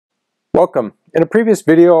Welcome. In a previous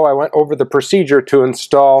video I went over the procedure to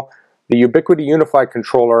install the Ubiquiti UniFi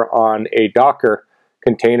controller on a Docker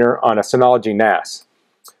container on a Synology NAS.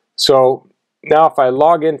 So now if I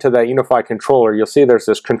log into that UniFi controller, you'll see there's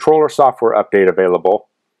this controller software update available.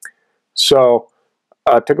 So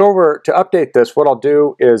to update this, what I'll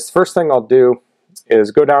do is, first thing I'll do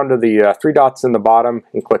is go down to the three dots in the bottom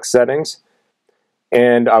and click Settings,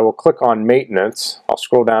 and I will click on Maintenance. I'll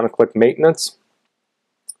scroll down and click Maintenance.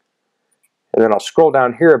 And then I'll scroll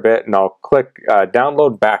down here a bit and I'll click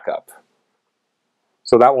Download Backup.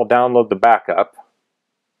 So that will download the backup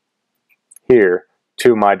here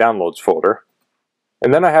to my Downloads folder.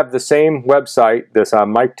 And then I have the same website, this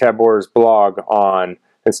Mike Tabor's blog on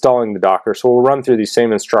installing the Docker, so we'll run through these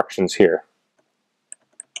same instructions here.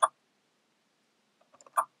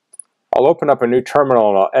 I'll open up a new terminal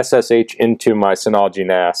and I'll SSH into my Synology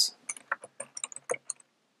NAS.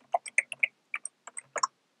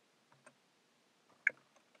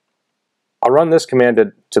 I'll run this command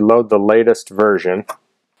to load the latest version.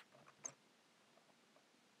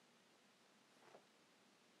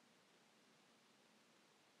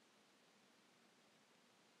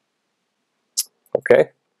 Okay.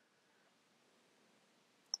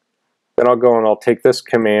 Then I'll go and I'll take this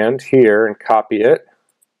command here and copy it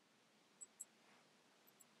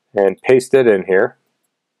and paste it in here.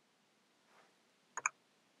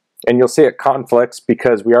 And you'll see it conflicts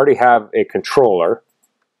because we already have a controller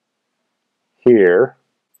here.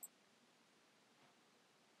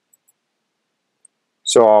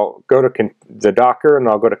 So I'll go to the Docker and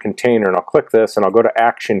I'll go to Container and I'll click this and I'll go to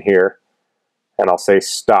Action here and I'll say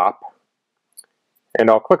Stop. And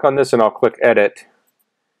I'll click on this and I'll click Edit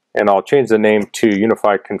and I'll change the name to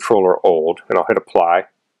UniFi Controller Old and I'll hit Apply.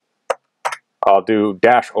 I'll do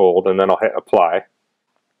 -old and then I'll hit Apply.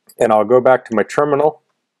 And I'll go back to my terminal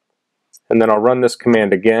and then I'll run this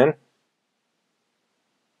command again.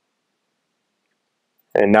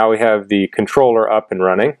 And now we have the controller up and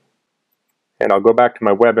running. And I'll go back to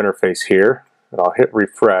my web interface here, and I'll hit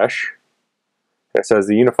refresh. It says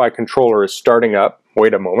the UniFi controller is starting up.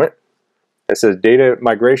 Wait a moment. It says data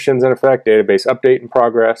migrations in effect, database update in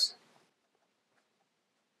progress.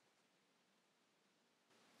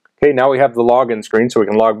 Okay, now we have the login screen so we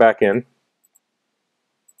can log back in.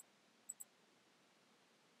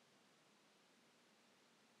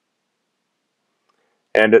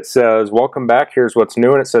 And it says, welcome back, here's what's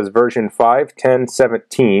new, and it says version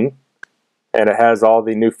 5.10.17, and it has all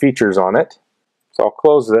the new features on it. So I'll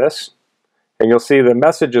close this, and you'll see the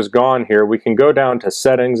message is gone here. We can go down to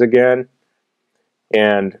Settings again,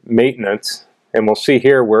 and Maintenance, and we'll see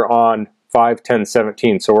here we're on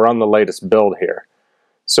 5.10.17, so we're on the latest build here.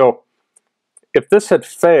 So if this had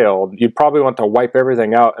failed, you'd probably want to wipe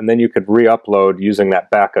everything out, and then you could re-upload using that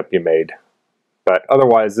backup you made. But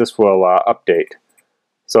otherwise, this will update.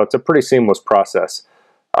 So it's a pretty seamless process.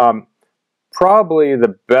 Probably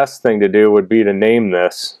the best thing to do would be to name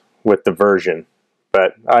this with the version,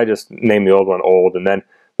 but I just name the old one old, and then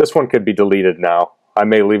this one could be deleted now. I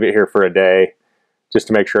may leave it here for a day just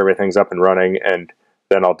to make sure everything's up and running, and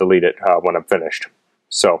then I'll delete it when I'm finished.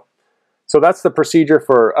 So that's the procedure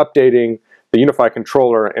for updating the UniFi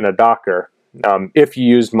controller in a Docker if you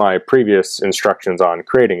used my previous instructions on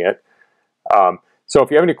creating it. So if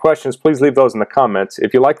you have any questions, please leave those in the comments.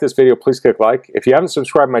 If you like this video, please click like. If you haven't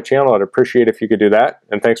subscribed to my channel, I'd appreciate if you could do that.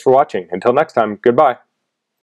 And thanks for watching. Until next time, goodbye.